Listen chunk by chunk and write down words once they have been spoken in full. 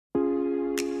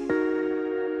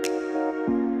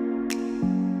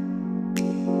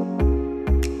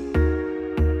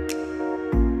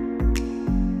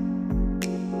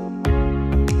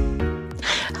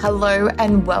Hello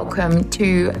and welcome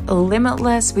to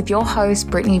Limitless with your host,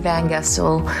 Brittany Van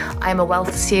Gestel. I am a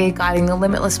wealth seer guiding the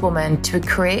limitless woman to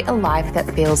create a life that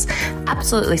feels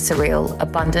absolutely surreal,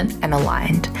 abundant, and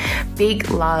aligned. Big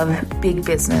love, big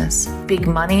business, big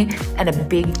money, and a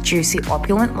big, juicy,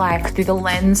 opulent life through the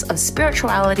lens of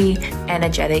spirituality,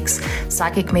 energetics,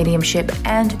 psychic mediumship,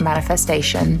 and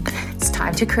manifestation. It's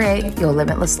time to create your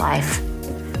limitless life.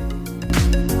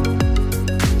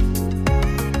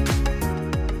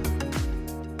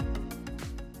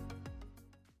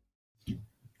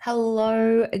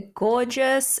 Hello,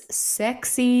 gorgeous,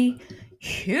 sexy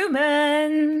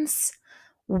humans.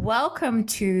 Welcome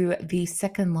to the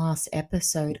second last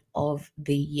episode of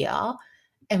the year.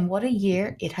 And what a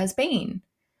year it has been.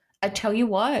 I tell you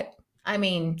what,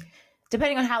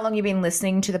 depending on how long you've been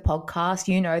listening to the podcast,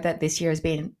 you know that this year has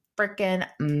been freaking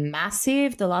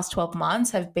massive. The last 12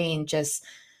 months have been just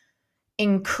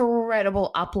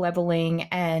incredible up-leveling,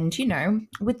 and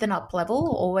with an up-level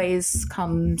always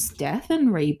comes death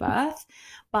and rebirth.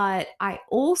 But I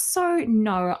also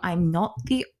know I'm not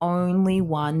the only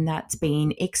one that's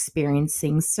been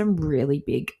experiencing some really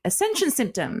big ascension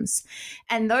symptoms,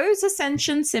 and those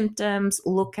ascension symptoms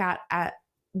look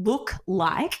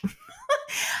like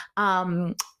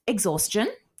exhaustion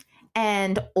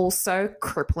and also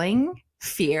crippling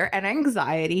fear and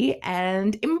anxiety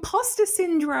and imposter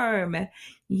syndrome.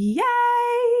 Yay!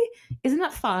 Isn't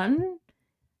that fun?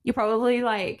 You're probably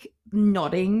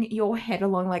nodding your head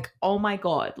along like, oh my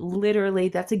God, literally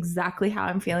that's exactly how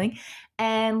I'm feeling.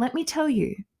 And let me tell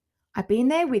you, I've been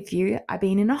there with you. I've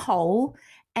been in a hole,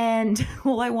 and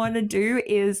all I want to do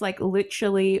is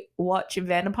literally watch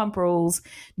Vanderpump Rules,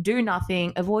 do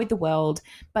nothing, avoid the world.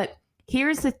 But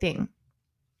here's the thing.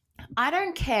 I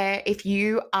don't care if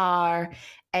you are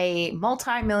a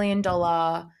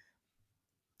multi-million-dollar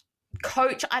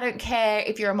coach. I don't care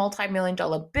if you're a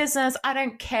multi-million-dollar business. I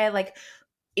don't care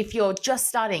if you're just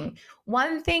starting.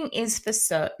 One thing is for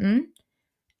certain,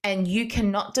 and you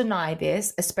cannot deny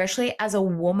this, especially as a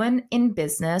woman in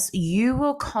business, you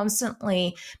will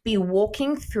constantly be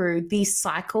walking through the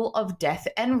cycle of death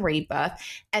and rebirth.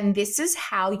 And this is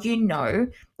how you know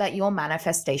that your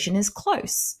manifestation is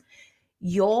close.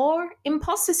 Your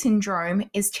imposter syndrome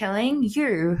is telling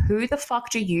you, who the fuck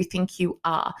do you think you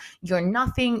are? You're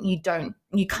nothing.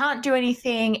 You can't do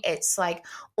anything. It's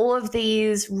all of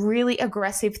these really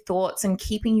aggressive thoughts and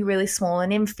keeping you really small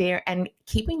and in fear and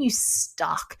keeping you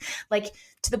stuck,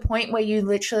 to the point where you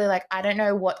literally I don't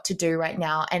know what to do right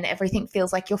now. And everything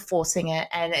feels like you're forcing it.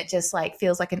 And it just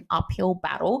feels like an uphill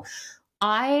battle.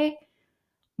 I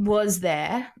was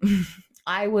there.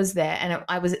 I was there, and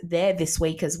I was there this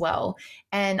week as well.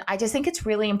 And I just think it's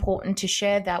really important to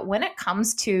share that when it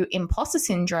comes to imposter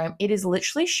syndrome, it is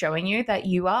literally showing you that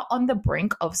you are on the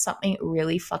brink of something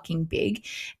really fucking big,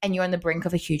 and you're on the brink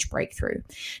of a huge breakthrough.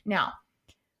 Now,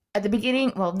 at the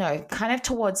beginning, kind of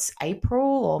towards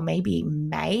April or maybe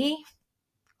May,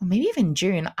 or maybe even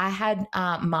June, I had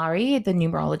Mari, the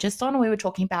numerologist, on, and we were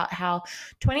talking about how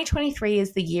 2023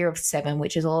 is the year of 7,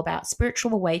 which is all about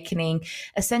spiritual awakening,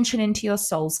 ascension into your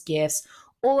soul's gifts,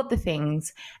 all of the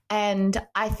things. And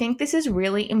I think this is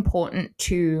really important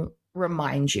to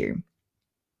remind you.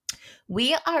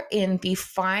 We are in the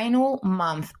final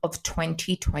month of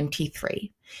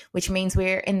 2023, which means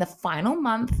we're in the final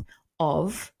month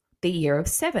of the year of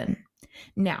 7.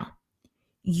 Now,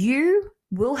 you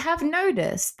will have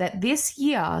noticed that this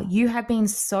year you have been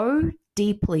so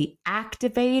deeply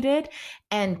activated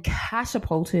and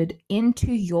catapulted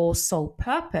into your soul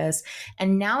purpose.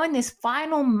 And now in this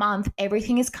final month,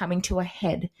 everything is coming to a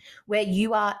head where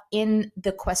you are in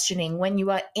the questioning, when you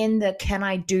are in the, can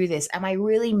I do this? Am I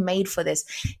really made for this?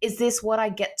 Is this what I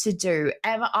get to do?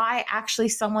 Am I actually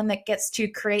someone that gets to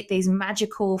create these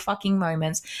magical fucking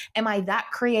moments? Am I that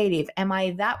creative? Am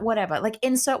I that whatever?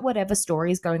 Insert whatever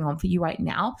story is going on for you right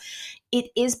now. It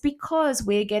is because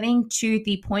we're getting to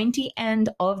the pointy end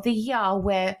of the year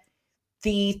where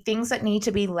the things that need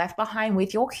to be left behind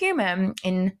with your human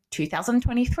in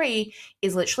 2023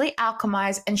 is literally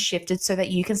alchemized and shifted so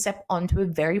that you can step onto a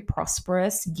very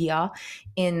prosperous year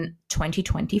in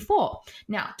 2024.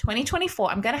 Now,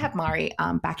 2024, I'm going to have Mari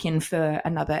back in for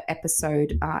another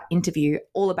episode interview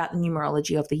all about the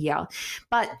numerology of the year.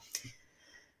 But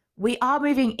we are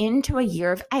moving into a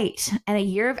year of 8, and a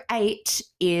year of 8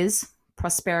 is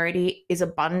prosperity, is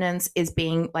abundance, is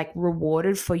being like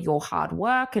rewarded for your hard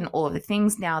work and all of the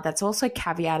things. Now, that's also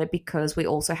caveated because we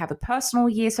also have a personal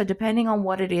year. So depending on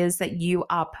what it is that you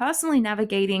are personally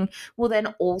navigating will then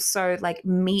also like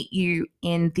meet you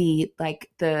in the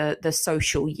like the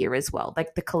social year as well,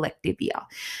 like the collective year.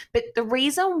 But the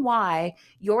reason why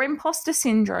your imposter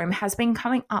syndrome has been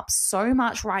coming up so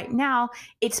much right now,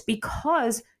 it's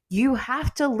because you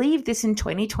have to leave this in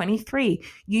 2023.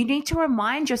 You need to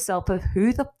remind yourself of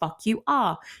who the fuck you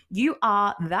are. You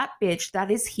are that bitch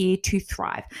that is here to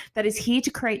thrive, that is here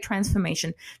to create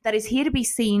transformation, that is here to be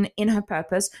seen in her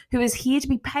purpose, who is here to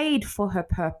be paid for her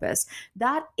purpose.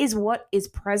 That is what is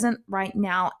present right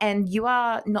now. And you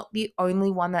are not the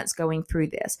only one that's going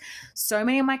through this. So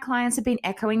many of my clients have been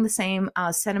echoing the same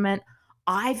sentiment.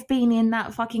 I've been in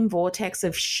that fucking vortex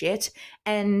of shit,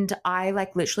 and I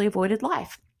like literally avoided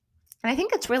life. And I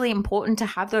think it's really important to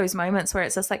have those moments where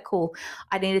it's just like, cool,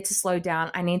 I needed to slow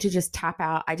down. I need to just tap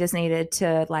out. I just needed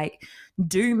to like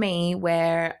do me,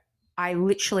 where I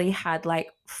literally had like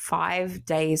 5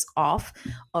 days off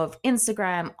of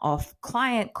Instagram, off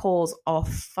client calls,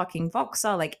 off fucking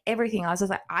Voxer, like everything. I was just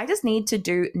like, I just need to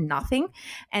do nothing.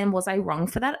 And was I wrong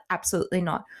for that? Absolutely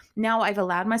not. Now I've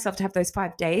allowed myself to have those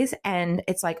 5 days, and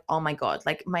it's like, oh my God,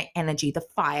 like my energy, the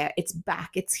fire, it's back,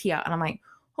 it's here. And I'm like,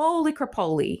 holy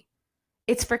crapoly.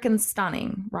 It's freaking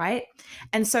stunning, right?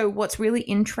 And so what's really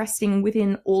interesting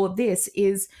within all of this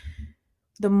is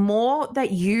the more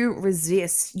that you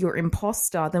resist your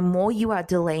imposter, the more you are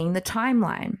delaying the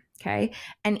timeline, okay?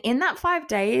 And in that 5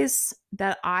 days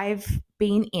that I've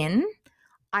been in,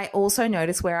 I also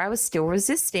noticed where I was still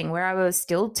resisting, where I was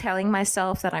still telling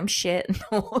myself that I'm shit and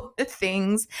all the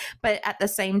things, but at the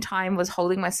same time was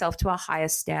holding myself to a higher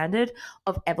standard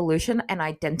of evolution and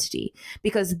identity,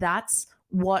 because that's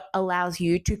what allows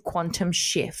you to quantum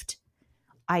shift.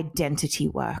 Identity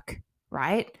work,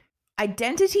 right?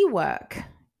 Identity work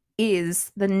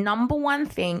is the number one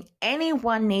thing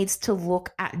anyone needs to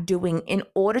look at doing in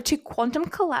order to quantum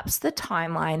collapse the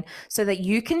timeline so that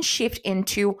you can shift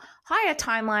into higher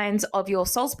timelines of your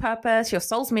soul's purpose, your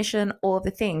soul's mission, all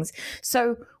the things.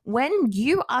 So when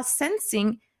you are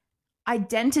sensing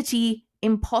identity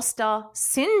imposter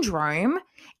syndrome,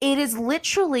 it is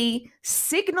literally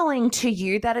signaling to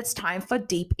you that it's time for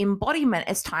deep embodiment.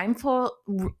 It's time for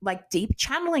like deep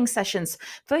channeling sessions,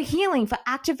 for healing, for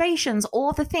activations,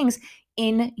 all the things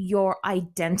in your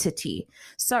identity.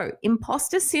 So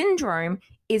imposter syndrome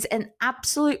is an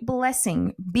absolute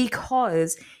blessing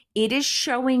because it is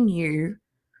showing you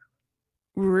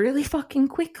really fucking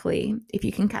quickly, if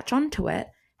you can catch on to it,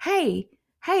 hey,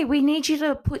 we need you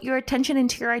to put your attention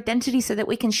into your identity so that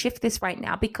we can shift this right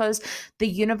now, because the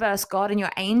universe, God, and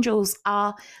your angels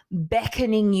are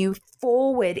beckoning you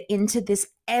forward into this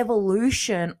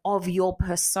evolution of your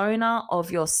persona, of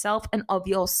yourself, and of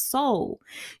your soul.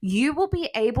 You will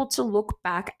be able to look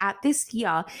back at this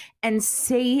year and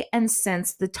see and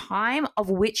sense the time of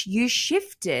which you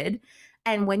shifted.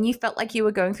 And when you felt like you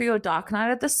were going through your dark night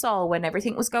of the soul, when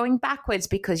everything was going backwards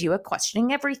because you were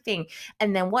questioning everything.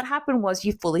 And then what happened was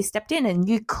you fully stepped in and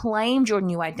you claimed your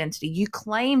new identity. You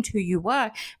claimed who you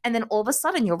were. And then all of a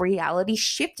sudden your reality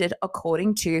shifted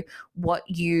according to what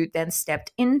you then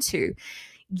stepped into.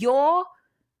 Your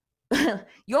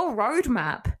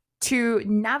roadmap to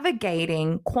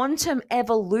navigating quantum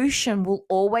evolution will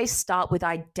always start with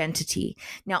identity.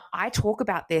 Now, I talk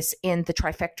about this in the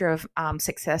Trifecta of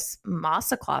Success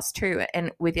Masterclass too,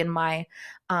 and within my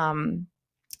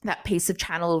that piece of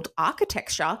channeled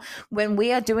architecture, when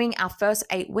we are doing our first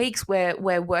 8 weeks, where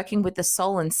we're working with the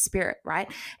soul and spirit,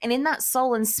 right? And in that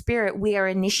soul and spirit, we are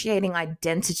initiating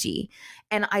identity.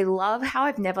 And I love how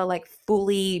I've never like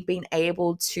fully been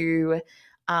able to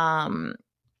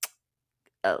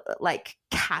like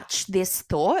catch this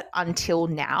thought until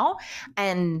now.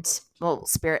 And well,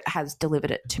 spirit has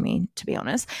delivered it to me, to be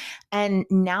honest. And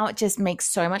now it just makes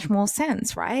so much more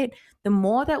sense, right? The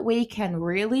more that we can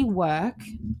really work,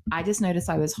 I just noticed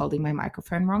I was holding my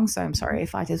microphone wrong. So I'm sorry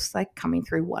if I just like coming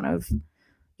through one of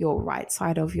your right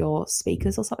side of your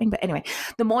speakers or something. But anyway,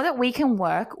 the more that we can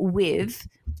work with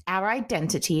our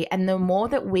identity and the more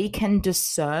that we can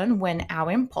discern when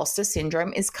our imposter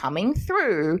syndrome is coming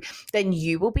through, then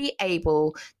you will be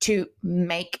able to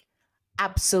make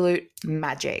absolute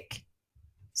magic.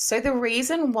 So the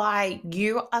reason why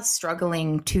you are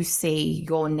struggling to see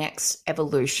your next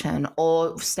evolution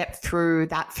or step through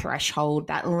that threshold,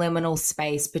 that liminal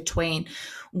space between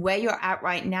where you're at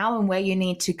right now and where you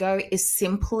need to go, is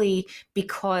simply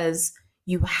because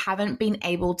you haven't been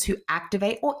able to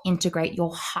activate or integrate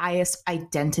your highest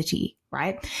identity,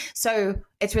 right? So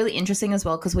it's really interesting as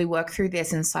well, because we work through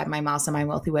this inside my mastermind,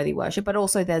 Wealthy Worthy Worship, but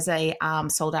also there's a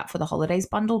sold out for the holidays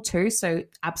bundle too. So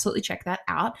absolutely check that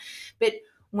out. But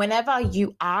whenever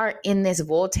you are in this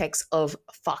vortex of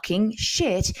fucking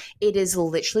shit, it is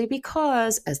literally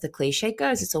because, as the cliche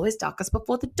goes, it's always darkest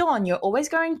before the dawn. You're always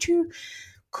going to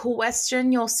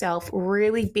question yourself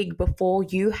really big before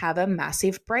you have a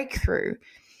massive breakthrough.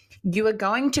 You are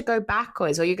going to go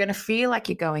backwards, or you're going to feel like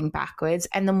you're going backwards.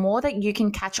 And the more that you can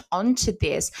catch on to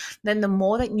this, then the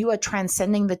more that you are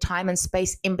transcending the time and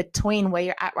space in between where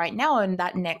you're at right now and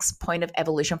that next point of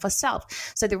evolution for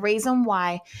self. So the reason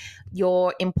why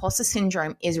your imposter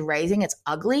syndrome is raising its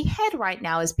ugly head right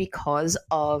now is because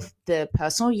of the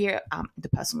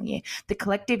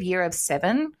collective year of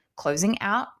 7 closing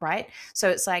out, right? So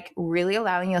it's like really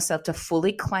allowing yourself to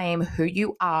fully claim who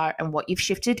you are and what you've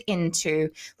shifted into.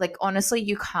 Like, honestly,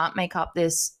 you can't make up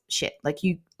this shit. Like,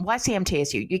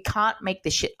 YCMTSU, you can't make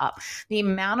this shit up. The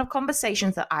amount of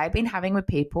conversations that I've been having with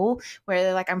people where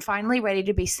they're like, I'm finally ready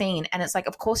to be seen. And it's like,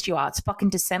 of course you are. It's fucking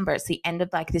December. It's the end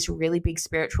of like this really big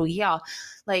spiritual year.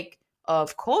 Like,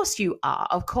 of course you are.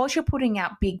 Of course you're putting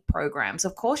out big programs.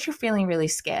 Of course you're feeling really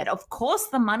scared. Of course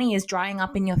the money is drying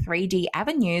up in your 3D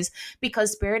avenues,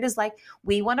 because Spirit is like,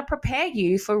 we want to prepare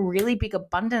you for really big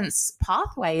abundance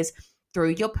pathways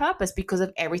through your purpose because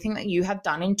of everything that you have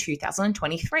done in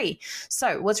 2023.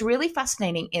 So what's really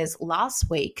fascinating is last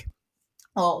week,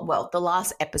 the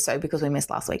last episode, because we missed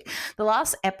last week, the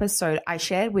last episode I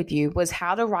shared with you was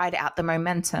how to ride out the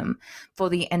momentum for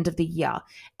the end of the year,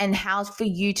 and how for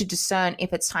you to discern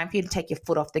if it's time for you to take your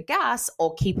foot off the gas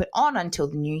or keep it on until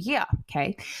the new year.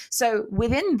 Okay. So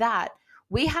within that,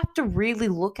 we have to really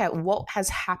look at what has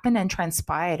happened and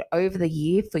transpired over the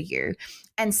year for you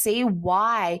and see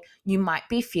why you might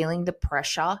be feeling the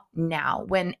pressure now,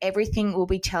 when everything will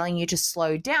be telling you to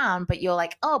slow down, but you're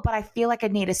like, oh, but I feel like I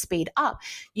need to speed up.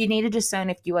 You need to discern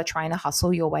if you are trying to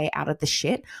hustle your way out of the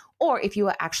shit, or if you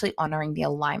are actually honoring the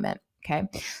alignment. Okay.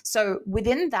 So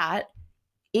within that,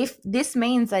 if this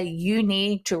means that you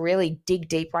need to really dig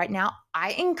deep right now,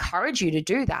 I encourage you to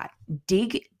do that.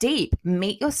 Dig deep,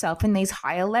 meet yourself in these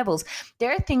higher levels.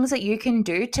 There are things that you can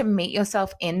do to meet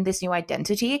yourself in this new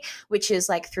identity, which is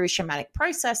like through shamanic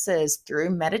processes, through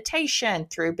meditation,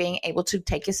 through being able to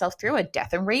take yourself through a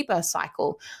death and rebirth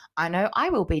cycle. I know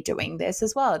I will be doing this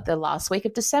as well the last week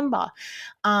of December,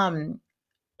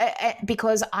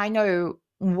 because I know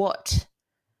what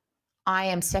I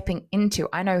am stepping into.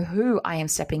 I know who I am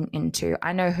stepping into.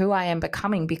 I know who I am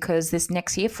becoming, because this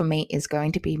next year for me is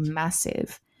going to be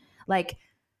massive. Like,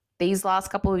 these last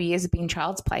couple of years have been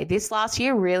child's play. This last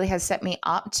year really has set me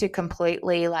up to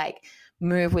completely like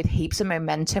move with heaps of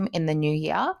momentum in the new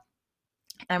year.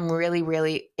 I'm really,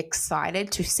 really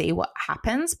excited to see what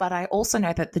happens, but I also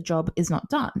know that the job is not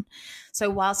done.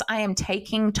 So whilst I am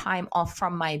taking time off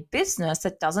from my business,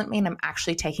 that doesn't mean I'm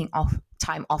actually taking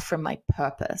time off from my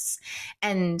purpose.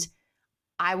 And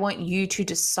I want you to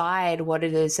decide what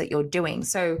it is that you're doing.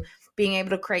 So being able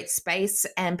to create space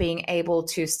and being able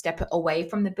to step away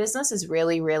from the business is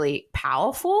really, really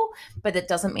powerful, but it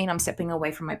doesn't mean I'm stepping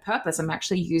away from my purpose. I'm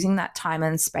actually using that time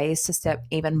and space to step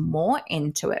even more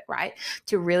into it, right?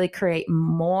 To really create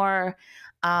more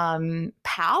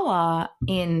power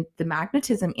in the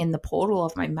magnetism, in the portal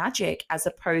of my magic, as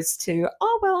opposed to,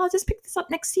 oh, well, I'll just pick this up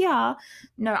next year.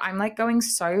 No, I'm like going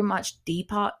so much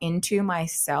deeper into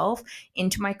myself,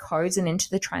 into my codes, and into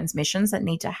the transmissions that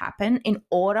need to happen in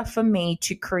order for me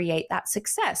to create that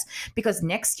success. Because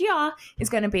next year is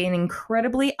going to be an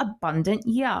incredibly abundant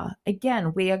year.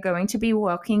 Again, we are going to be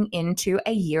working into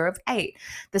a year of 8.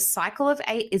 The cycle of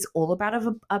 8 is all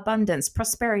about abundance,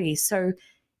 prosperity. So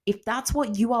if that's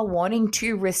what you are wanting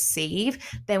to receive,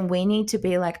 then we need to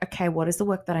be like, okay, what is the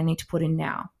work that I need to put in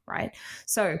now, right?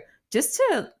 So just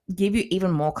to give you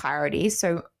even more clarity,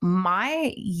 so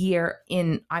my year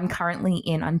I'm currently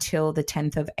in until the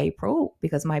 10th of April,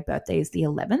 because my birthday is the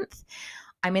 11th.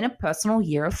 I'm in a personal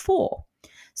year of 4.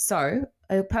 So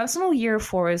a personal year of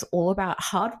 4 is all about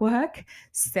hard work,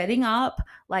 setting up,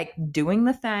 like doing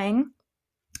the thing.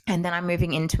 And then I'm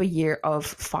moving into a year of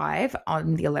 5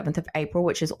 on the 11th of April,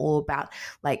 which is all about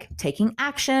like taking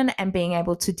action and being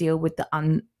able to deal with the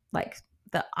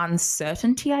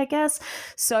uncertainty, I guess.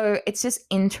 So it's just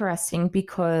interesting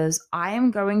because I am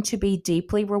going to be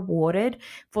deeply rewarded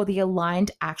for the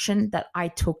aligned action that I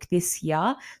took this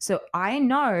year. So I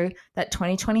know that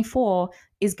 2024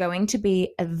 is going to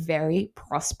be a very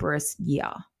prosperous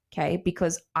year. okay,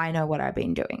 because I know what I've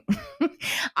been doing.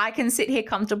 I can sit here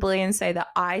comfortably and say that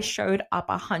I showed up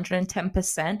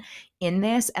 110% in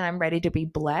this and I'm ready to be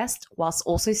blessed whilst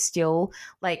also still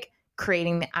like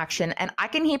creating the action. And I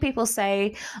can hear people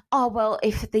say, oh, well,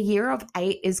 if the year of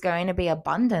 8 is going to be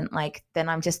abundant, like then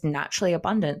I'm just naturally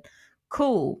abundant.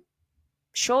 Cool.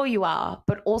 Sure you are,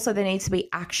 but also there needs to be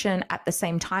action at the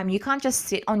same time. You can't just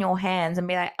sit on your hands and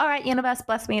be like, all right, universe,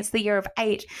 bless me. It's the year of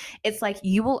 8. It's like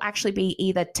you will actually be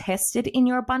either tested in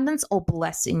your abundance or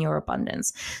blessed in your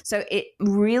abundance. So it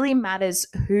really matters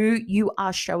who you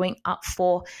are showing up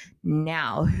for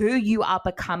now, who you are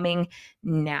becoming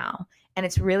now. And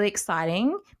it's really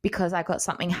exciting because I got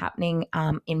something happening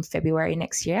in February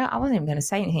next year. I wasn't even going to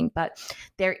say anything, but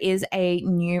there is a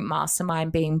new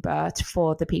mastermind being birthed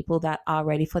for the people that are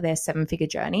ready for their 7-figure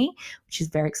journey, which is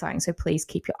very exciting. So please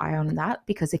keep your eye on that,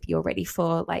 because if you're ready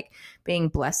for like being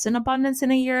blessed in abundance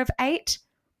in a year of 8,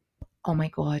 oh my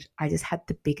God, I just had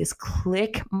the biggest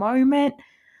click moment.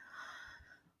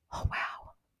 Oh,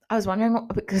 wow. I was wondering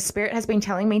because Spirit has been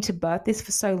telling me to birth this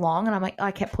for so long, and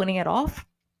I kept putting it off.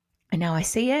 And now I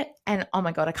see it, and oh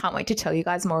my God, I can't wait to tell you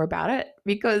guys more about it,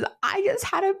 because I just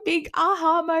had a big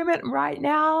aha moment right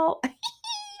now.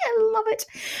 I love it.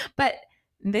 But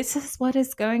this is what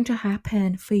is going to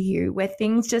happen for you, where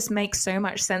things just make so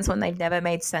much sense when they've never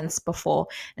made sense before.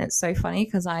 And it's so funny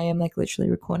because I am like literally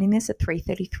recording this at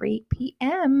 3:33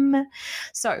 p.m.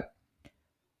 So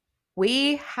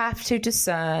we have to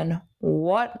discern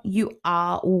what you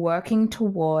are working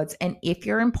towards, and if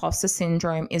your imposter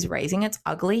syndrome is raising its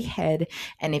ugly head.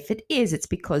 And if it is, it's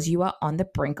because you are on the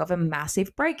brink of a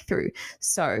massive breakthrough.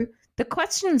 So the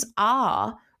questions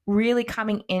are really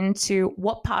coming into,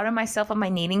 what part of myself am I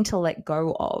needing to let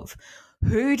go of?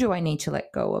 Who do I need to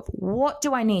let go of? What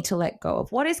do I need to let go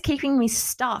of? What is keeping me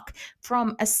stuck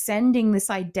from ascending this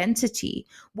identity?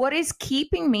 What is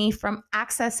keeping me from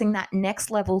accessing that next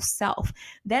level self?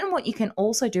 Then what you can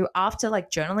also do after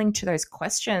like journaling to those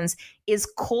questions is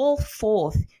call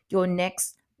forth your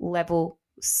next level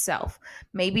self.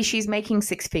 Maybe she's making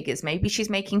 6 figures. Maybe she's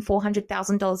making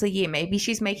 $400,000 a year. Maybe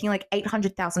she's making like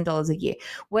 $800,000 a year.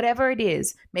 Whatever it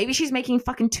is. Maybe she's making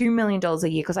fucking $2 million a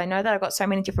year, because I know that I've got so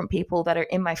many different people that are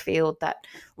in my field that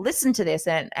listen to this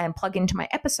and plug into my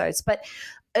episodes. But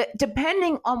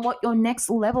depending on what your next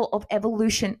level of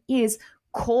evolution is,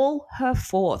 call her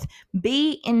forth.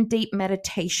 Be in deep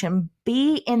meditation.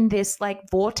 Be in this like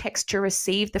vortex to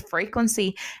receive the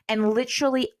frequency, and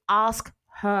literally ask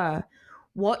her,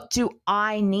 what do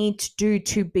I need to do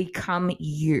to become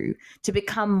you, to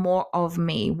become more of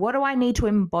me? What do I need to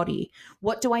embody?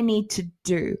 What do I need to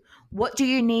do? What do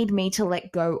you need me to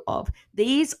let go of?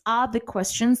 These are the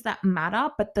questions that matter,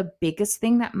 but the biggest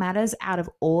thing that matters out of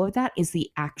all of that is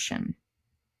the action.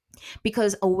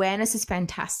 Because awareness is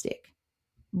fantastic.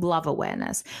 Love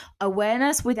awareness.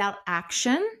 Awareness without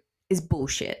action is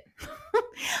bullshit.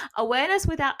 Awareness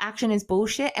without action is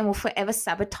bullshit and will forever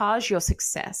sabotage your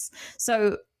success.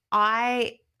 So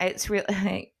it's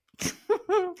really,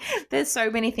 there's so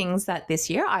many things that this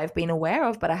year I've been aware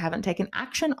of, but I haven't taken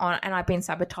action on, and I've been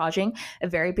sabotaging a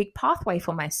very big pathway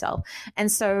for myself. And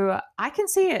so I can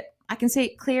see it. I can see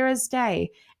it clear as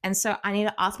day. And so I need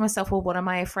to ask myself, well, what am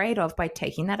I afraid of by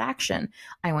taking that action?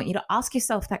 I want you to ask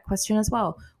yourself that question as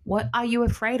well. What are you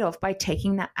afraid of by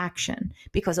taking that action?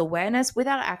 Because awareness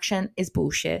without action is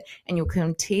bullshit, and you'll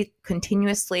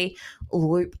continuously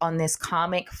loop on this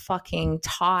karmic fucking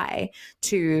tie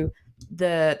to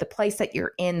the place that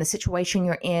you're in, the situation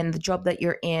you're in, the job that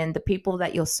you're in, the people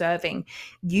that you're serving.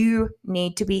 You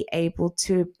need to be able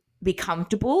to be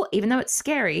comfortable, even though it's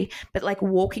scary, but like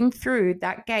walking through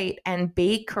that gate and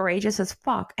be courageous as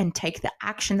fuck and take the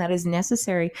action that is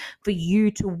necessary for you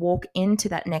to walk into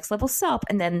that next level self,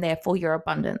 and then therefore your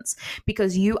abundance,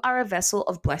 because you are a vessel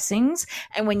of blessings.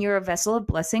 And when you're a vessel of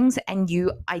blessings and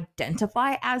you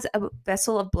identify as a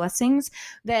vessel of blessings,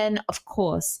 then of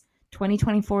course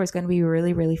 2024 is going to be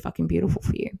really, really fucking beautiful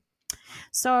for you.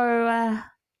 So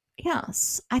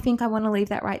yes, I think I want to leave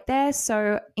that right there.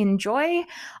 So enjoy.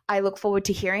 I look forward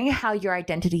to hearing how your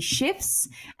identity shifts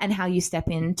and how you step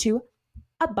into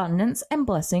abundance and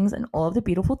blessings and all of the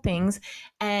beautiful things.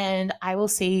 And I will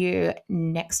see you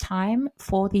next time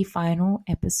for the final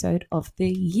episode of the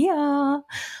year. All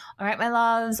right, my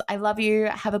loves, I love you.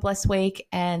 Have a blessed week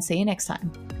and see you next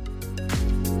time.